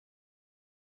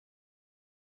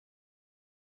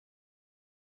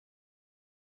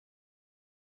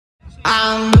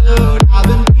I'm good, I've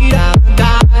been beat, I've been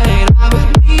died, I've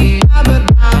been beat, I've been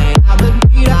died, I've been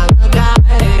beat, I've been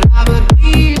died, I've been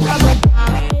beat, I've been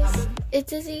died. Guys,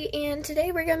 it's Izzy, and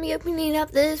today we're gonna be opening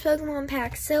up this Pokemon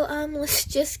pack. So let's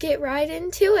just get right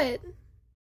into it.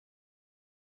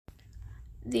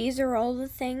 These are all the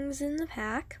things in the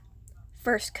pack.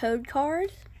 First code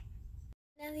card.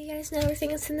 Now that you guys know everything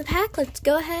that's in the pack, let's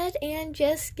go ahead and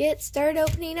just get started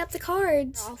opening up the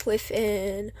cards. Off with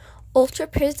an Ultra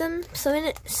Prism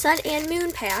Sun and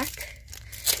Moon pack.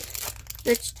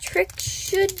 The trick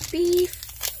should be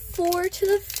 4 to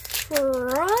the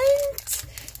front.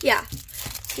 Yeah,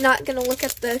 not gonna look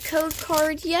at the code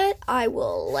card yet. I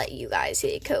will let you guys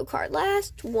see the code card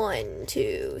last. 1,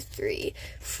 2, 3,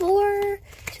 4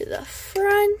 to the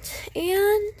front,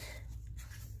 and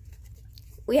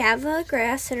we have a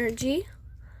Grass Energy,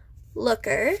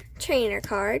 Looker, Trainer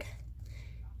card.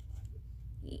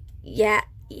 Yeah,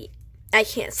 I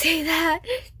can't say that.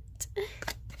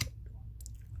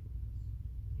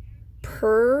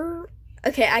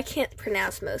 Okay, I can't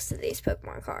pronounce most of these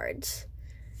Pokemon cards.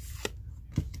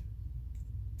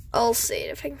 I'll see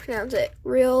it if I can pronounce it.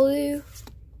 Riolu,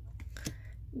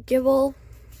 Gible,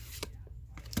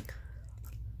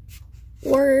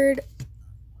 Word,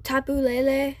 Tapu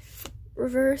Lele,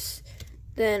 Reverse,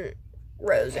 then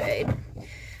Roseade.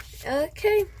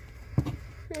 Okay,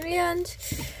 and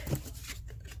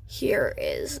here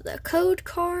is the code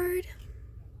card.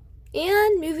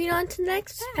 And moving on to the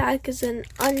next pack is an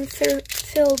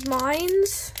Unfilled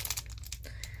Mines.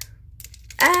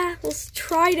 Let's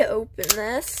try to open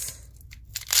this.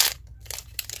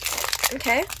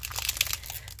 Okay.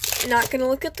 Not gonna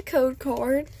look at the code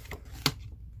card.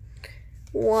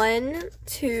 1,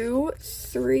 2,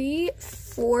 3,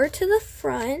 4 to the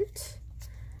front.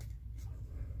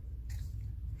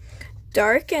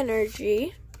 Dark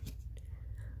Energy.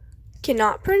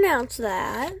 Cannot pronounce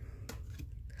that.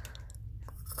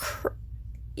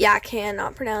 Yeah, I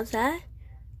cannot pronounce that.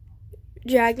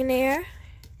 Dragonair.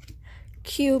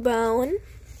 Cubone.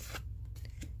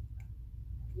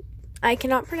 I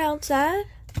cannot pronounce that.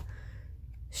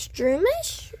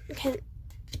 Strumish?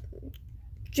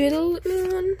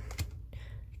 Jiddlemoon.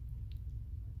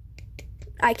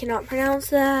 I cannot pronounce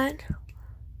that.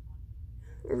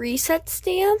 Reset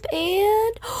Stamp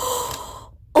and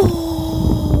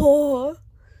oh,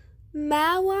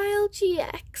 Mawile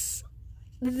GX.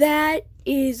 That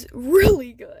is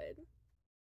really good.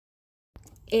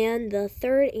 And the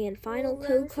third and final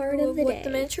code card of the day. What the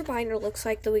miniature binder looks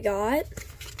like that we got.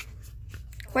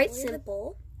 Quite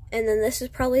simple. And then this is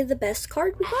probably the best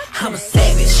card we got today. I'm a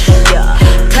savage, yeah.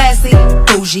 Classy,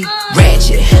 bougie,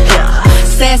 ratchet, yeah.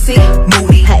 Sassy,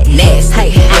 moody,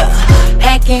 nasty, yeah.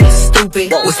 Acting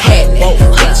stupid, what's happening?